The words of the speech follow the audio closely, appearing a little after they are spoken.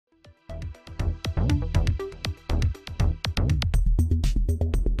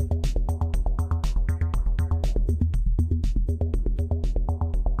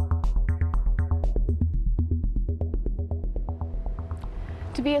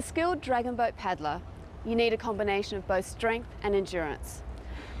To be a skilled dragon boat paddler, you need a combination of both strength and endurance.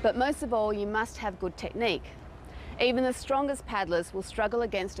 But most of all, you must have good technique. Even the strongest paddlers will struggle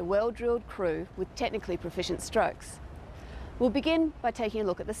against a well-drilled crew with technically proficient strokes. We'll begin by taking a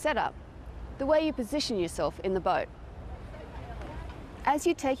look at the setup, the way you position yourself in the boat. As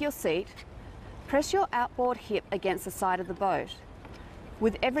you take your seat, press your outboard hip against the side of the boat.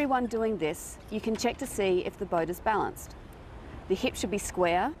 With everyone doing this, you can check to see if the boat is balanced. The hip should be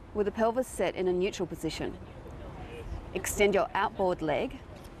square, with the pelvis set in a neutral position. Extend your outboard leg,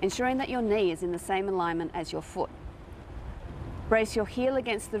 ensuring that your knee is in the same alignment as your foot. Brace your heel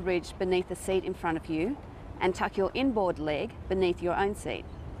against the ridge beneath the seat in front of you and tuck your inboard leg beneath your own seat.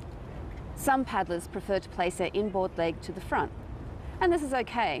 Some paddlers prefer to place their inboard leg to the front, and this is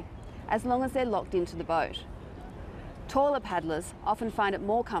okay, as long as they're locked into the boat. Taller paddlers often find it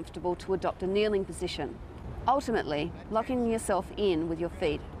more comfortable to adopt a kneeling position. Ultimately, locking yourself in with your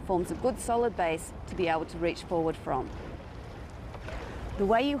feet forms a good solid base to be able to reach forward from. The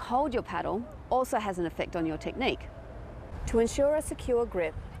way you hold your paddle also has an effect on your technique. To ensure a secure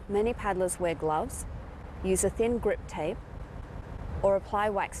grip, many paddlers wear gloves, use a thin grip tape, or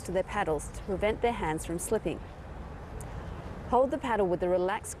apply wax to their paddles to prevent their hands from slipping. Hold the paddle with a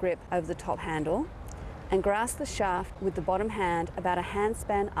relaxed grip over the top handle and grasp the shaft with the bottom hand about a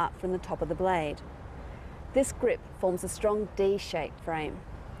handspan up from the top of the blade. This grip forms a strong D-shaped frame.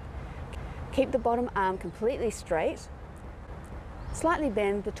 Keep the bottom arm completely straight, slightly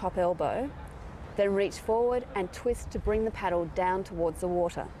bend the top elbow, then reach forward and twist to bring the paddle down towards the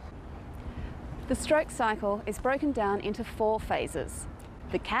water. The stroke cycle is broken down into 4 phases: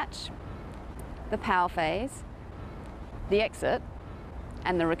 the catch, the power phase, the exit,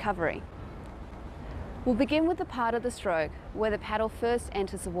 and the recovery. We'll begin with the part of the stroke where the paddle first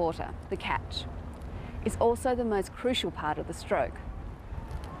enters the water, the catch. It's also the most crucial part of the stroke.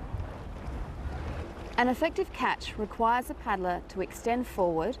 An effective catch requires the paddler to extend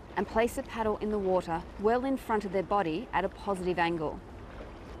forward and place the paddle in the water well in front of their body at a positive angle.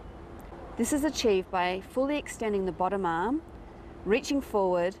 This is achieved by fully extending the bottom arm, reaching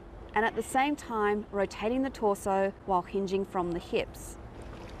forward, and at the same time rotating the torso while hinging from the hips.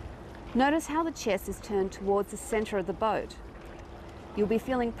 Notice how the chest is turned towards the centre of the boat. You'll be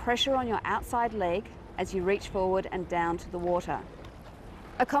feeling pressure on your outside leg as you reach forward and down to the water.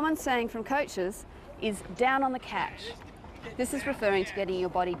 A common saying from coaches is "down on the catch." This is referring to getting your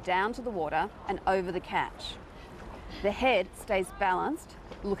body down to the water and over the catch. The head stays balanced,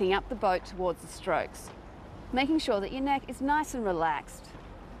 looking up the boat towards the strokes, making sure that your neck is nice and relaxed.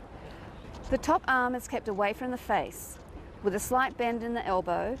 The top arm is kept away from the face, with a slight bend in the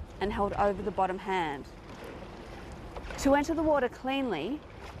elbow and held over the bottom hand. To enter the water cleanly,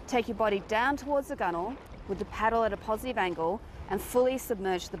 take your body down towards the gunnel with the paddle at a positive angle and fully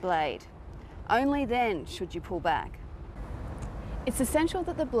submerge the blade. Only then should you pull back. It's essential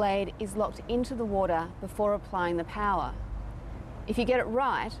that the blade is locked into the water before applying the power. If you get it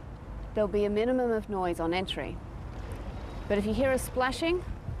right, there'll be a minimum of noise on entry. But if you hear a splashing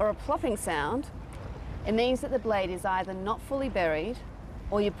or a plopping sound, it means that the blade is either not fully buried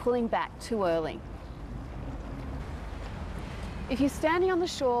or you're pulling back too early. If you're standing on the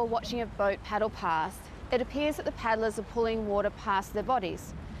shore watching a boat paddle past, it appears that the paddlers are pulling water past their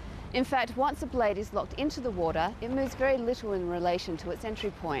bodies. In fact, once a blade is locked into the water, it moves very little in relation to its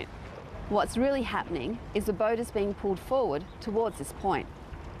entry point. What's really happening is the boat is being pulled forward towards this point.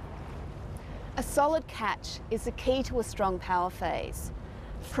 A solid catch is the key to a strong power phase.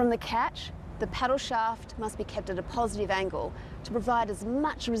 From the catch, the paddle shaft must be kept at a positive angle to provide as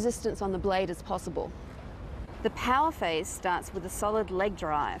much resistance on the blade as possible. The power phase starts with a solid leg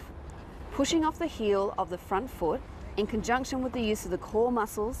drive. Pushing off the heel of the front foot, in conjunction with the use of the core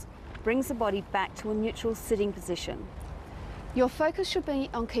muscles, brings the body back to a neutral sitting position. Your focus should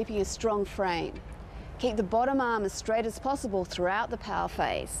be on keeping a strong frame. Keep the bottom arm as straight as possible throughout the power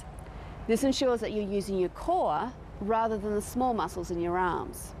phase. This ensures that you're using your core rather than the small muscles in your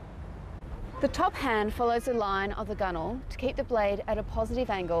arms. The top hand follows the line of the gunnel to keep the blade at a positive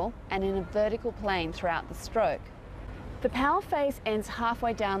angle and in a vertical plane throughout the stroke. The power phase ends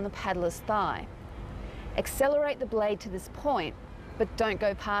halfway down the paddler's thigh. Accelerate the blade to this point, but don't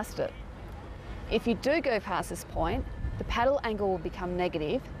go past it. If you do go past this point, the paddle angle will become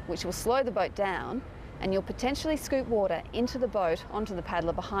negative, which will slow the boat down, and you'll potentially scoop water into the boat onto the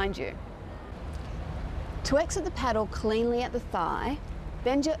paddler behind you. To exit the paddle cleanly at the thigh,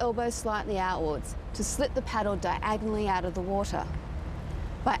 bend your elbows slightly outwards to slip the paddle diagonally out of the water.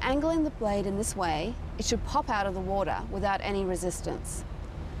 By angling the blade in this way, it should pop out of the water without any resistance.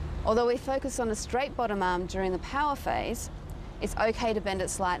 Although we focus on a straight bottom arm during the power phase, it's okay to bend it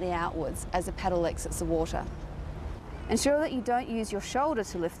slightly outwards as the paddle exits the water. Ensure that you don't use your shoulder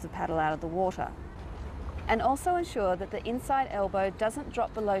to lift the paddle out of the water. And also ensure that the inside elbow doesn't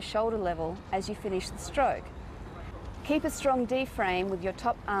drop below shoulder level as you finish the stroke. Keep a strong D frame with your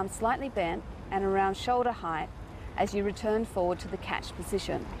top arm slightly bent and around shoulder height as you return forward to the catch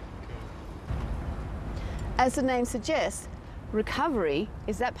position. As the name suggests, recovery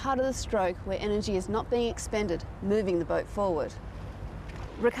is that part of the stroke where energy is not being expended, moving the boat forward.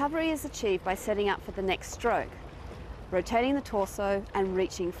 Recovery is achieved by setting up for the next stroke, rotating the torso and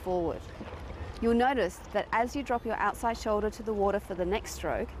reaching forward. You'll notice that as you drop your outside shoulder to the water for the next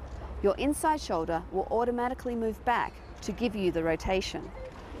stroke, your inside shoulder will automatically move back to give you the rotation.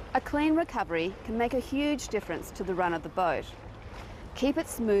 A clean recovery can make a huge difference to the run of the boat. Keep it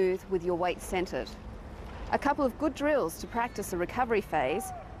smooth with your weight centered. A couple of good drills to practice the recovery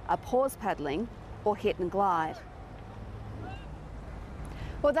phase are pause paddling or hit and glide.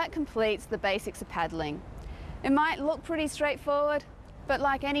 Well, that completes the basics of paddling. It might look pretty straightforward, but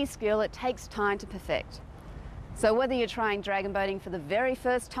like any skill, it takes time to perfect. So whether you're trying dragon boating for the very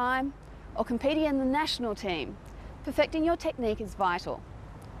first time or competing in the national team, perfecting your technique is vital.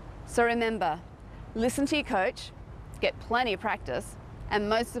 So remember, listen to your coach, get plenty of practice, and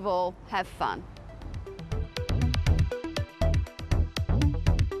most of all, have fun.